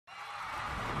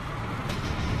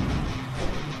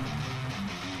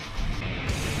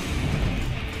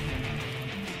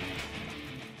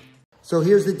So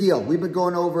here's the deal. We've been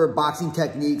going over boxing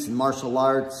techniques and martial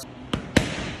arts.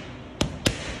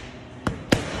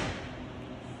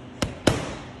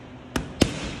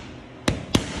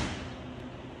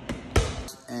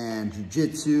 And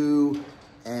jiu-jitsu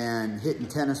and hitting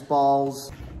tennis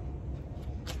balls.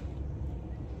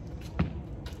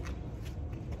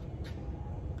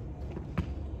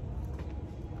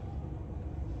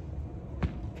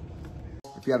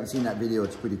 If you haven't seen that video,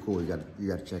 it's pretty cool. You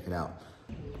got to check it out.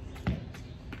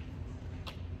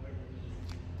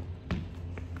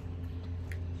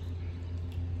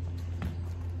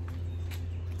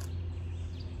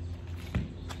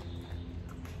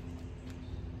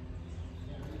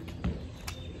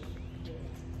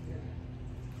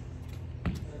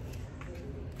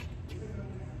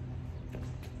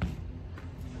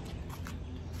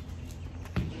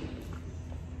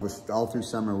 All through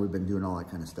summer, we've been doing all that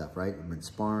kind of stuff, right? We've been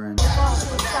sparring.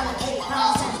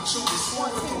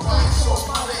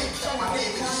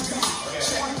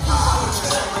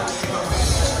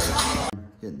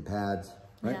 Hitting pads,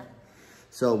 right? Yeah.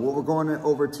 So what we're going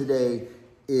over today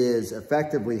is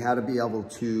effectively how to be able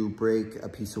to break a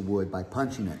piece of wood by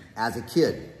punching it as a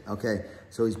kid, okay?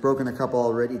 So he's broken a couple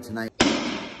already tonight.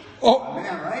 Oh,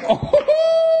 man, right? Oh.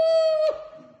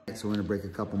 So we're gonna break a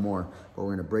couple more, but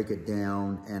we're gonna break it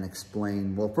down and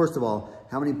explain. Well, first of all,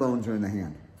 how many bones are in the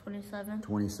hand? 27.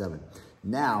 27.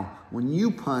 Now, when you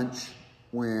punch,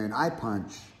 when I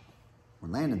punch,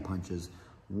 when Landon punches,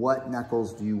 what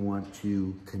knuckles do you want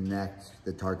to connect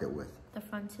the target with? The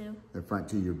front two. The front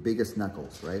two, your biggest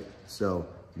knuckles, right? So,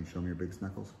 can you show me your biggest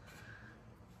knuckles?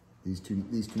 These two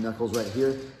knuckles right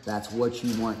here, that's what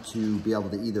you want to be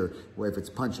able to either, where if it's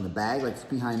punching a bag, like it's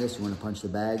behind this, you want to punch the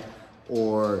bag,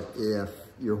 or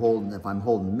if I'm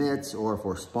holding mitts, or if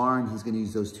we're sparring, he's gonna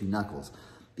use those two knuckles.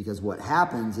 Because what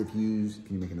happens if you use,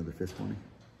 can you make another fist for me?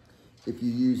 If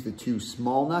you use the two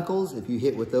small knuckles, if you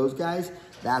hit with those guys,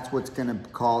 that's what's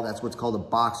called a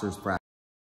boxer's fracture.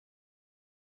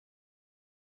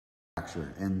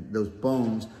 And those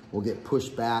bones will get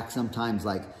pushed back, sometimes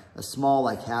like a small,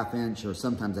 like ½ inch, or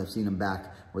sometimes I've seen them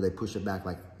back where they push it back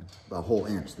like a whole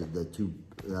inch. The two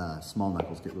small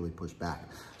knuckles get really pushed back.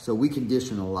 So we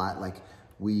condition a lot, like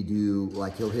we do,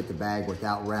 like he'll hit the bag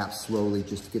without wraps slowly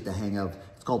just to get the hang of,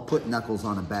 it's called put knuckles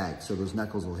on a bag. So those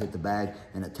knuckles will hit the bag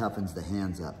and it toughens the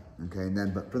hands up, okay? And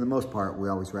then, but for the most part, we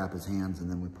always wrap his hands and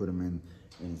then we put them in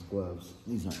his gloves.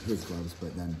 These aren't his gloves,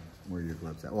 but then where are your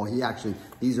gloves at? Well, he actually,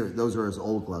 those are his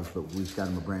old gloves, but we just got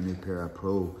him a brand new pair of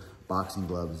pro boxing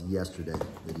gloves yesterday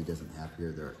that he doesn't have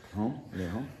here. They're at home? Are they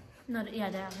at home? No, yeah,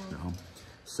 they're at home. They're home.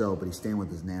 So, but he's staying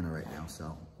with his Nana right now,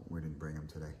 so we didn't bring him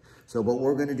today. So what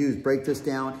we're gonna do is break this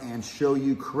down and show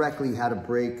you correctly how to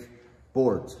break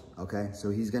boards, okay? So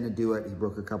he's gonna do it. He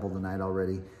broke a couple tonight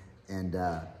already, and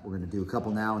we're gonna do a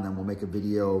couple now, and then we'll make a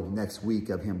video next week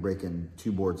of him breaking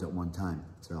 2 boards at one time.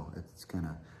 So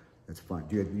it's fun.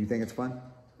 Do you think it's fun?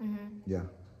 Mm-hmm. Yeah?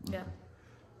 Okay. Yeah.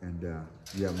 And do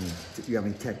you have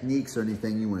any techniques or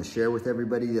anything you want to share with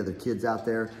everybody, the other kids out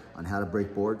there, on how to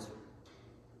break boards?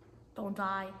 Don't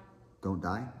die. Don't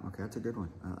die? Okay, that's a good one.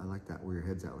 I like that, where your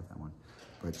head's at with that one.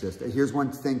 But just, here's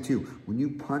one thing too. When you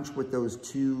punch with those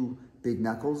 2 big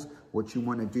knuckles, what you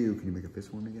want to do, can you make a fist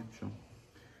for me again? Show him.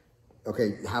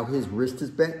 Okay, how his wrist is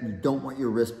bent, you don't want your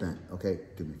wrist bent. Okay,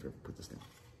 do me a favor, put this down.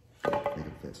 Make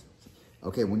a fist.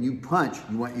 Okay, when you punch,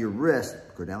 you want your wrist,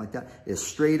 go down like that, as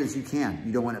straight as you can.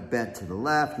 You don't want it bent to the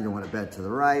left, you don't want it bent to the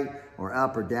right, or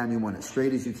up or down. You want it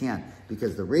straight as you can.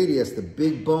 Because the radius, the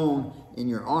big bone in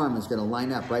your arm, is gonna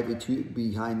line up right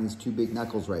behind these 2 big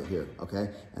knuckles right here,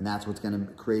 okay? And that's what's gonna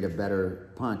create a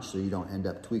better punch so you don't end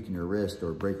up tweaking your wrist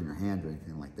or breaking your hand or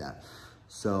anything like that.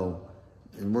 So,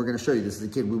 and we're gonna show you, this is a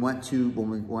kid, when we went to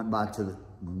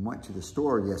the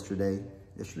store yesterday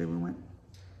we went?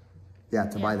 Yeah,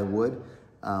 to buy the wood.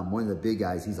 One of the big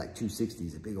guys, he's like 260,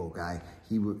 he's a big old guy.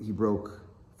 He broke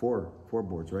four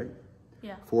boards, right?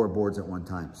 Yeah. 4 boards at one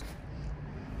time.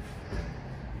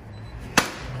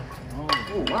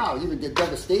 Oh wow, you even get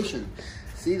devastation.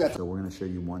 See that? So we're gonna show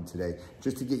you one today,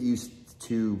 just to get used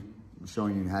to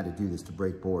showing you how to do this, to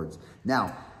break boards.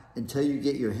 Now, until you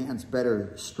get your hands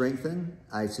better strengthened,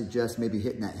 I suggest maybe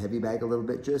hitting that heavy bag a little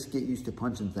bit. Just get used to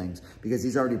punching things, because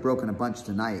he's already broken a bunch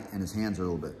tonight and his hands are a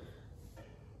little bit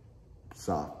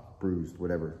soft, bruised,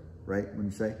 whatever, right? When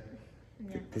you say?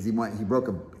 Yeah. Because he broke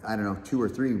I don't know, 2 or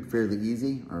 3 fairly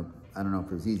easy, or I don't know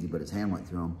if it was easy, but his hand went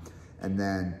through him. And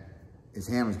then his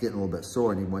hand was getting a little bit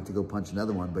sore and he went to go punch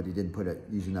another one, but he didn't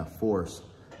use enough force.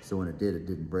 So when it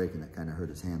didn't break, and it kind of hurt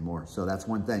his hand more. So that's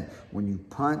one thing. When you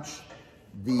punch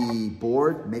the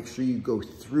board, make sure you go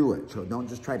through it. So don't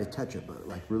just try to touch it, but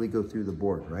like really go through the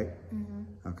board, right?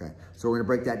 Mm-hmm. Okay, so we're gonna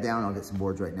break that down. I'll get some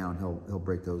boards right now and he'll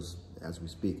break those as we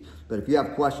speak. But if you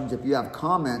have questions, if you have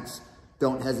comments,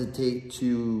 don't hesitate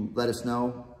to let us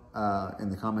know in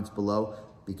the comments below,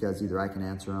 because either I can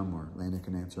answer them or Lana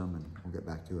can answer them and we'll get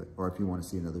back to it. Or if you want to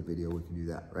see another video, we can do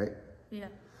that, right? Yeah.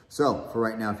 So for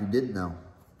right now, if you didn't know.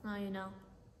 Now you know.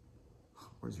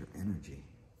 Where's your energy?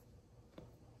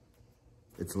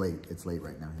 It's late. It's late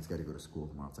right now. He's got to go to school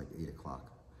tomorrow. It's like 8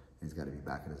 o'clock. He's got to be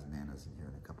back at his Nana's in here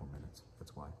in a couple minutes.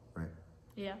 That's why, right?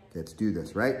 Yeah. Okay, let's do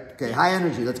this, right? Okay, high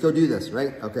energy. Let's go do this,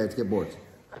 right? Okay, let's get boards.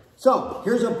 So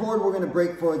here's our board we're going to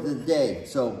break for the day.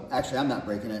 So actually, I'm not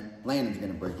breaking it. Landon's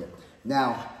going to break it.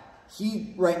 Now,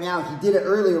 right now, he did it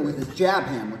earlier with his jab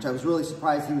hand, which I was really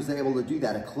surprised he was able to do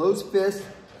that. A closed fist,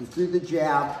 he threw the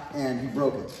jab, and he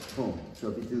broke it. Boom. So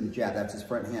if he threw the jab, that's his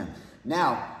front hand.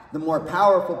 Now, the more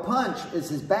powerful punch is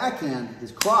his backhand,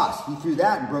 his cross. He threw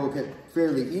that and broke it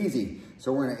fairly easy.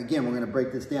 So we're gonna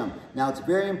break this down. Now, it's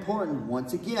very important,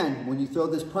 once again, when you throw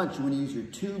this punch, you want to use your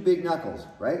 2 big knuckles,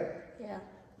 right? Yeah.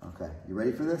 Okay, you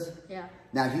ready for this? Yeah.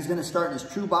 Now he's going to start in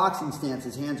his true boxing stance.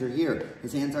 His hands are here.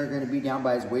 His hands aren't going to be down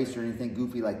by his waist or anything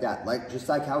goofy like that. Just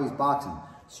like how he's boxing.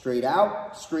 Straight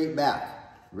out, straight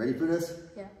back. You ready for this?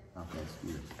 Yeah. Okay, let's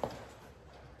do this.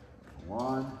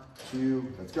 1,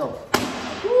 2, let's go.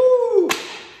 Woo!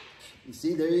 You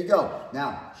see, there you go.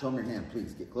 Now, show him your hand,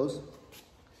 please. Get close.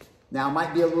 Now, it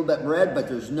might be a little bit red, but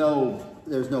there's no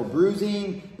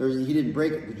bruising. He didn't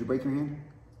break it. Did you break your hand?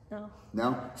 No.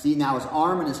 No? See, now his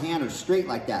arm and his hand are straight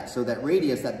like that. So that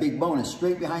radius, that big bone, is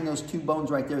straight behind those 2 bones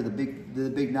right there, the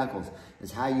big knuckles,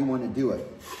 is how you want to do it.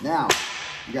 Now,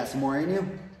 you got some more in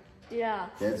you? Yeah.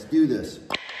 Okay, let's do this.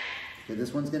 Okay,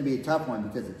 this one's going to be a tough one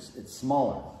because it's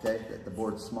smaller, okay? The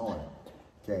board's smaller.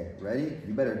 Okay, ready?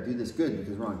 You better do this good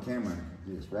because we're on camera.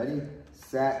 Do this. Ready,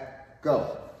 set,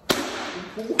 go.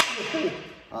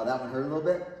 Oh, that one hurt a little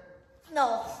bit?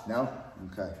 No. No?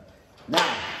 Okay.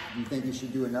 Now, do you think you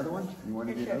should do another one? You want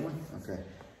to do another one? Okay.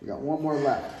 We got one more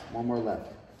left. One more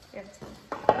left. Yeah.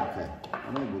 Okay.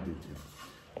 I mean, we'll do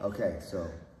 2. Okay, so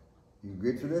you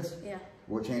good for this? Yeah.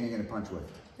 Which hand are you going to punch with?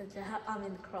 The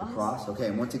cross. The cross? Okay,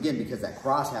 and once again, because that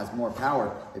cross has more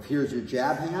power, if here's your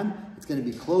jab hand, it's going to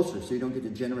be closer, so you don't get to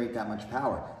generate that much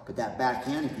power. But that back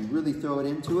hand, if you really throw it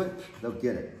into it, they'll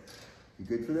get it. You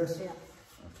good for this? Yeah.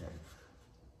 Okay.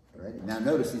 All right. Now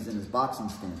notice he's in his boxing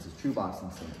stance, his true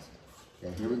boxing stance.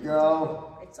 Okay, here we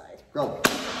go. Right side. Go.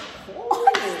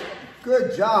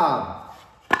 Good job.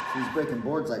 He's breaking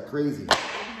boards like crazy.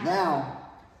 Now,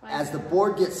 as the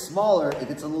board gets smaller, it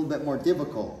gets a little bit more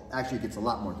difficult. Actually, it gets a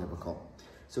lot more difficult.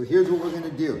 So here's what we're going to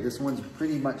do. This one's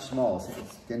pretty much small, so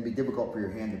it's going to be difficult for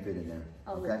your hand to fit in there.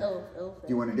 Okay? Do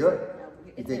you want to do it?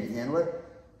 You think you can handle it?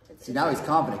 See, now he's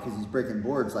confident because he's breaking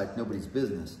boards like nobody's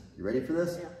business. You ready for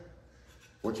this? Yeah.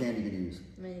 Which hand are you going to use?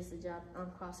 I'm going to use the jab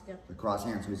on cross again. The cross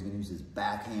hand, so he's going to use his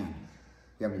back hand.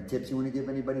 You have any tips you want to give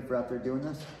anybody for out there doing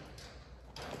this?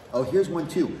 Oh, here's one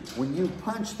too. When you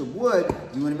punch the wood,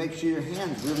 you want to make sure your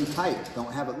hand's really tight.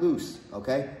 Don't have it loose,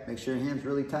 okay? Make sure your hand's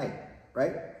really tight,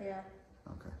 right? Yeah.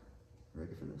 Okay.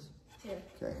 Ready for this? Yeah.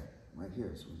 Okay, right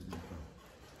here. So we're going to go.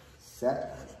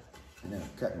 Set, and then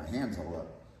cut my hands all up.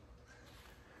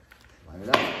 Line it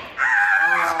up.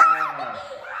 Ah!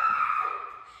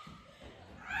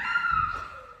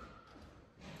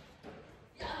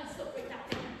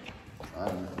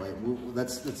 Wait,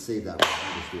 let's save that one.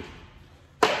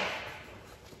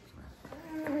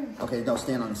 Okay, no,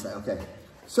 stand on the side. Okay.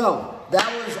 So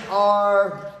that was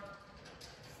our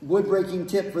wood breaking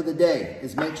tip for the day,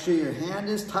 is make sure your hand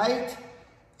is tight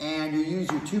and you use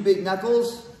your 2 big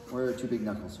knuckles. Where are 2 big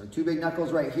knuckles? Or 2 big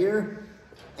knuckles right here.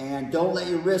 And don't let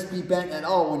your wrist be bent at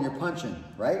all when you're punching,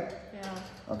 right? Yeah.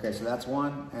 Okay, so that's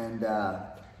one. And you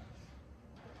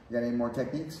got any more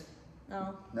techniques?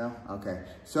 No. No? Okay.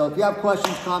 So if you have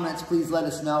questions, comments, please let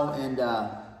us know, and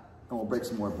we'll break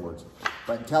some more boards.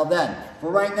 But until then,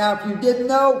 for right now, if you didn't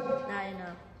know... Now you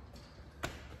know.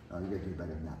 Oh, you gotta do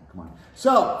better than that. Come on.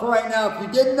 So, for right now, if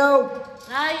you didn't know...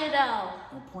 Now you know.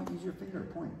 Oh, point, use your finger,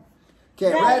 point.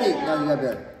 Okay, ready? No, you got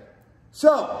better.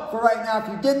 So, for right now, if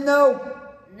you didn't know...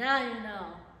 Now you know.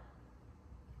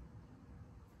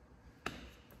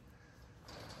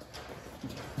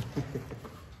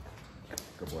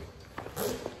 Good boy.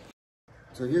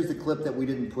 So here's the clip that we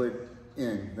didn't put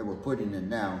in, that we're putting in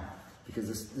now, because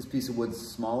this piece of wood's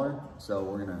smaller, so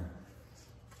we're gonna,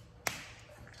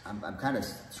 I'm kind of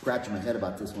scratching my head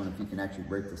about this one, if you can actually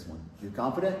break this one. You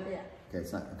confident? Yeah. Okay,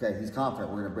 it's not, okay, he's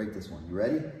confident, we're gonna break this one. You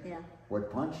ready? Yeah.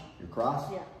 What punch? Your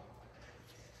cross? Yeah.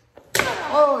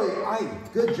 Oh,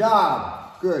 good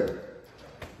job. Good.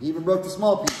 You even broke the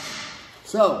small piece.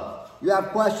 So, you have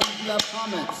questions, you have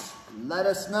comments, let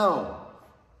us know.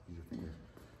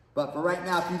 But for right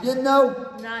now, if you didn't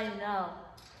know, Now you know.